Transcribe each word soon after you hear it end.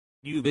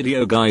New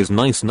video guys,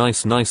 nice. Welcome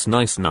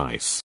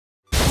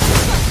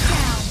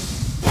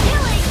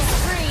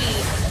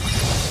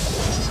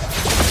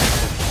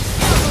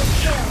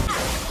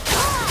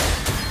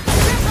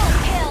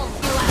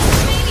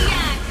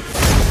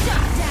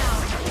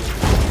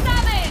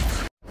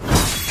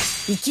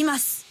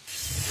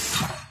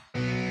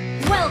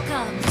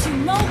to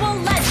Mobile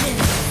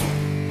Legends!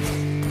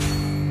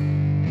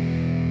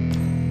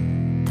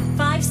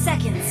 5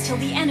 seconds till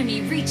the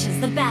enemy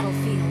reaches the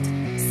battlefield.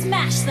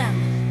 Smash them!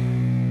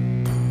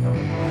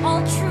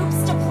 All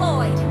troops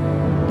deployed!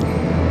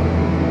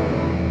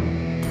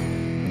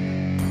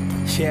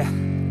 Yeah,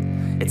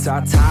 it's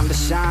our time to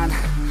shine.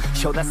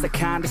 Show that's the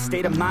kind of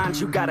state of mind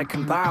you gotta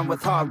combine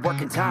with hard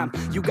work and time.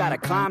 You gotta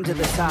climb to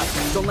the top.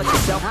 Don't let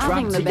yourself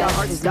drop till your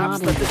heart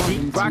stops. Let the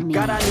deep rock.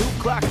 Got a new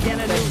clock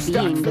and a new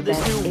stock for this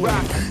new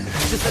rock.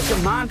 Just let your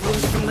mind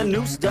loose from the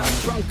new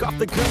stuff. Drunk off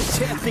the good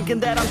shit, thinking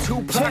that I'm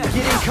too pop.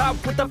 Getting caught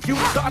with a few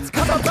thoughts,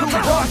 cause I'm too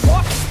hard.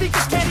 Walk,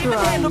 speakers can't even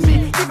handle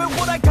me. Even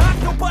what I got,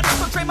 nobody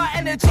so drain my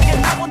energy.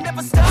 And I will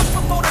never stop,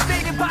 I'm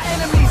motivated by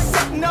enemies.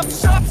 Setting up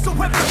shop so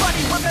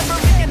everybody remember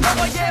me. And no,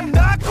 I am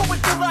not going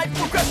through life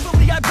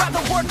progressively. I'd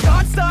rather work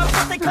non-stop.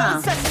 What they call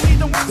necessity,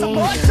 than work some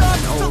more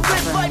jobs. To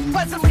live life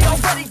pleasantly,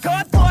 already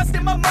got lost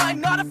in my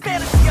mind. Not a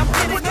fantasy, I'm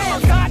getting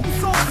in. Forgotten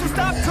souls who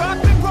stop, drop,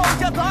 and roll.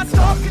 You lost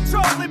all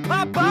control and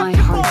pop up.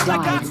 I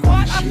got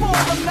squat, I fall,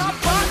 I'm not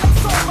bought, I'm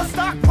sold. My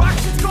stock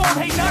rocks, it's gold.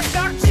 Hey, knock,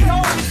 she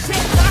home and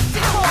shit, locked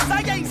it close. I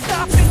ain't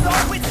stopping,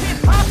 though, it's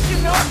hip-hop, you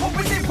know. Or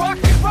is it rock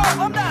and roll?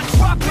 I'm not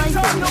dropping,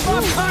 tone, no,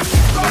 my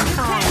pocket's broke. You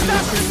can't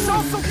stop the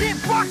show, so get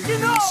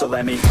rockin' up. So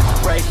let me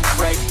break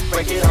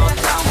it all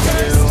down for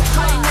you.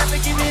 I ain't never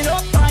giving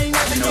up, I ain't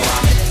never giving up.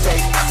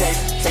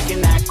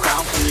 Taking that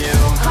crown from you.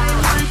 I ain't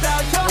worried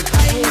about your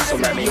pain. So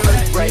let me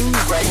break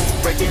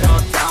it all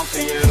down for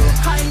you.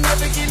 I ain't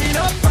never giving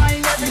up, I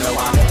ain't never giving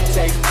up.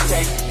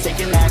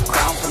 Taking that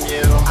crown from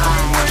you. I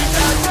ain't worried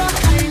about your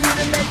pain.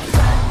 I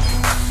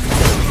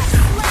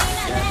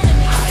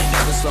ain't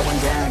never slowing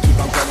down, keep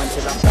on going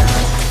till I'm back.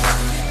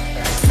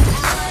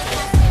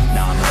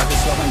 No, I'm never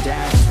slowing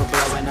down, just for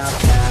blowing up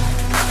now.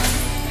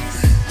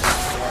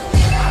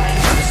 I ain't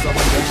never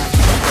slowing down,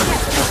 keep on going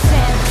till I'm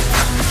back.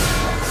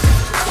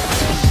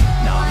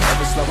 No, I'm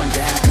never slowing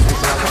down, just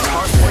for blowing up.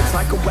 Hard work's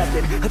like a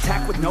weapon,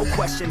 attack with no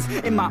questions.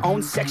 In my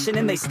own section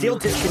and they still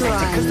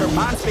disconnected. Cause their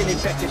mind's been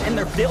infected and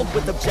they're filled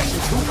with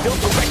objections. Who built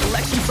the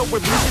recollection so we're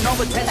losing all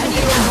attention.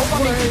 They don't know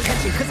I'm in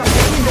contention cause I'm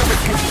taking their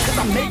attention. Cause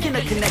I'm making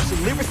a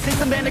connection.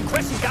 Lyricism and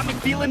aggression got me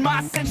feeling my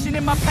ascension.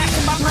 In my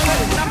passion, my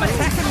profession, I'm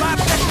attacking my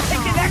obsession.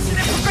 Taking action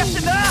and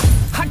progression.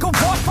 I go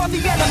off on the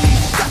enemy.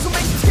 That's what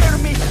makes you scared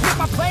of me. Make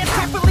my plans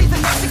carefully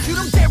then execute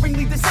them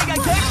daringly. They say I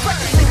get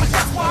recklessly but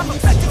that's why I'm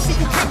effective. See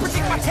you can't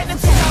predict my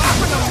tendencies. I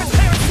offer no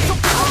transparency. So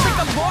people think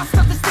I'm lost,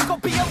 others think I'll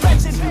be a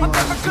legend. I'm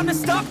never gonna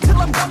stop till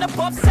I'm one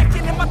above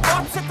second. And my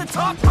thoughts at the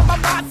top, but my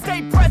mind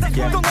stay present.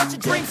 Don't let your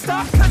dreams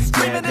stop, cause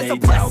dreaming is a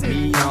blessing.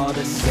 They tell me all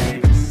the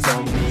same,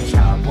 told me I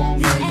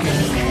won't make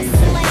it.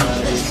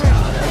 But it's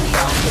not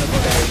about the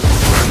fate,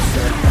 it's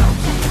about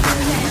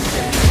keeping it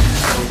steady.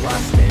 So I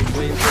stay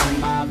within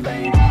my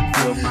lane,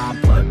 feel my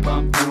blood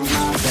pump through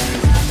my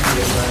veins.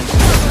 Feel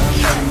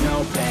adrenaline and no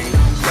pain,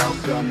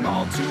 welcome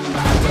all to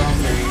my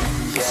domain.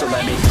 So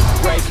let me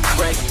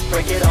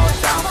break it all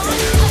down for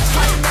you.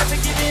 I ain't never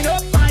giving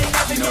up, I ain't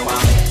never giving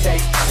up.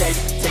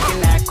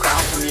 Taking that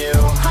crown from you.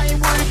 I ain't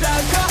worried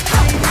about your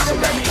pain. So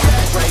let me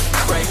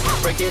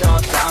break it all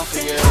down for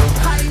you.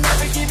 I ain't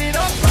never giving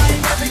up, I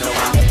ain't never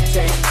giving up.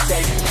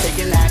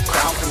 Taking that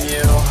crown from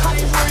you. I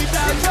ain't worried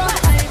about your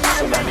pain.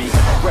 So let me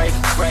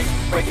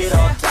break it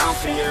all down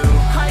for you.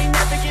 I ain't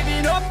never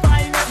giving up,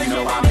 I ain't never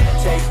giving up.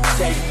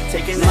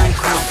 Taking that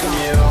crown from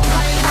you.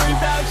 I ain't worried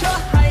about your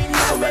pain.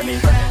 So let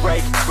me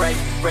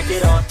break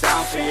it all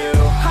down for you.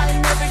 I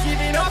ain't never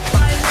giving up,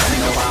 I ain't never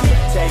giving up.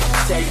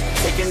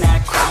 Taking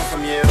that crown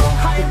from you.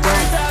 I ain't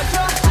worried about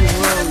your pain.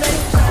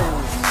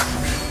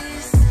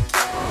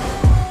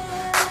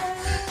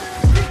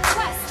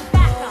 Request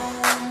backup!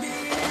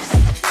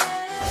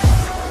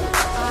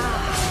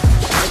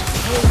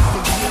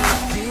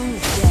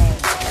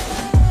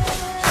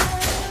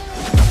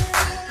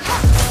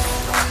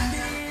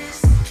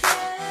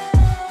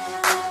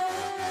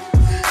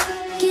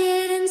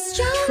 Getting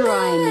stronger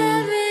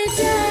every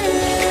day.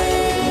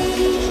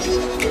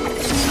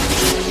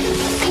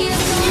 Keep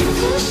on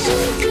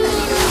pushing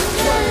through the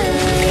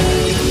pain.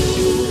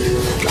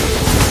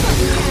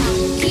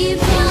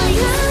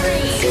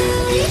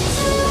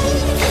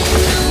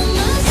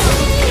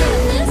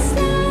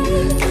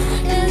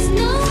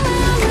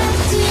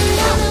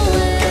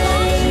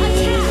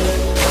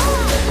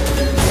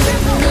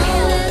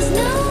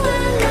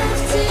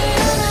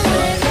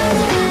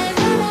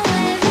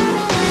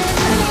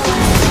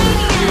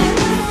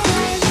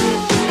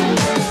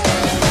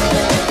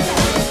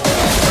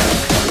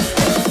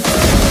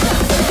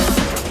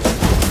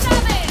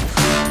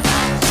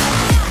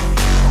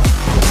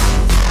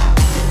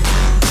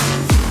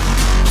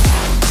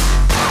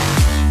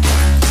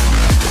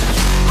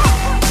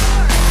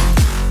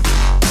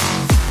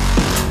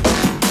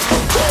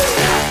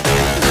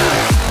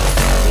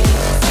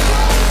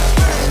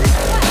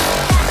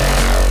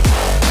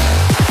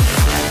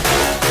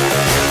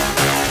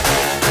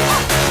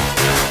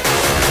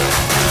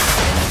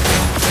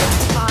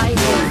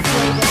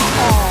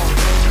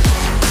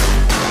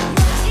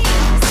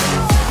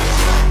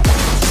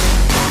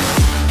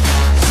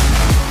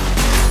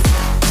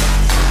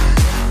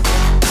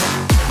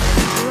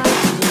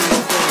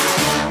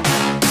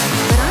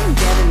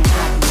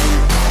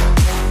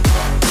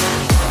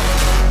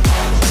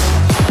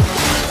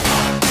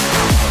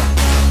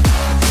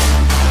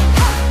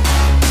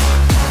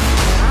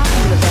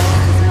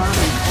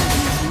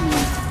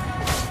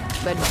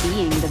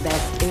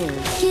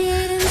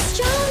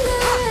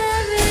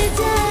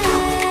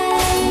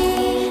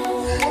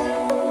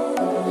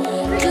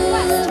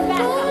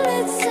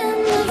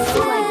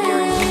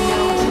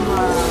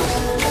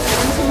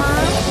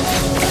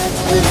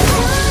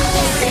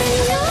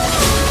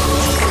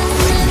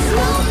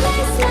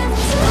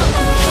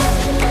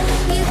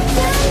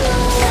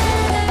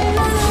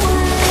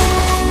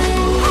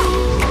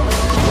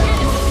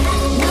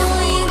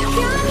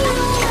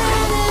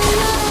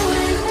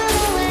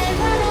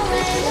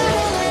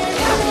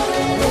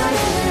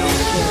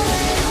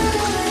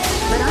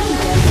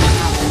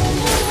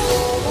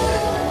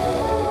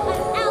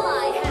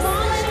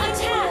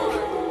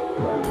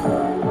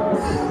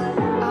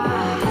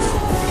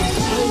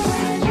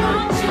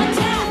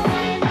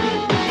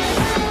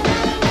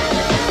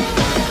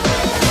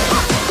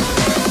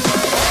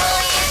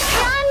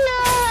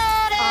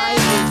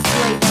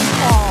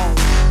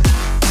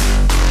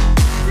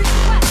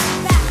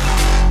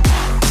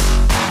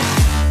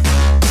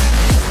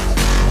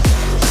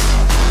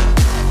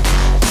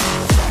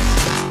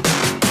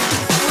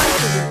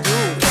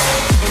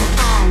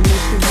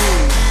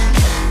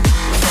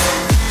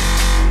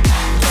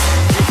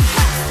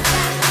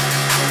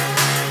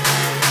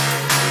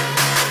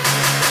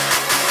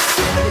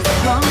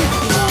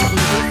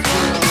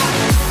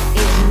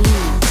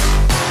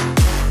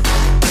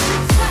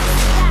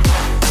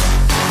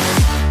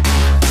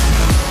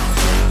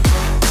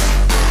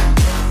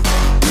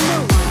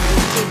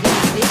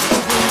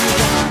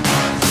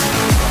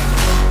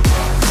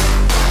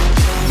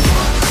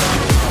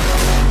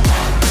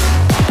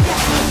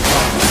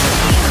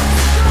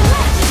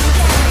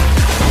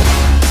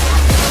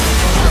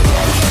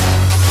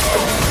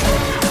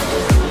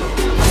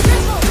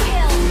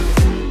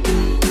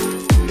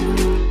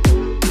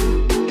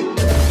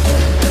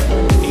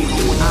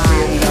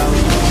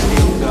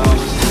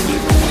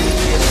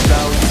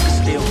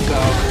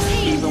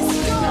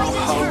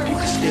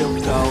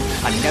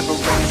 never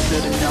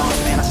answer to no,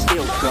 man, I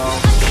still go.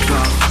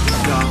 Go,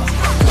 go,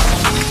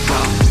 go,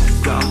 go,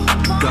 go,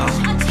 go,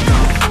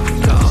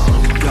 go,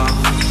 go,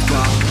 go,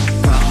 go,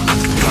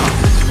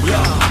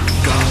 go,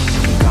 go,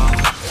 go,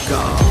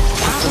 go.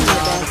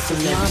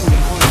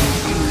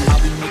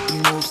 I'll be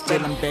making moves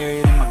till I'm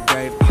buried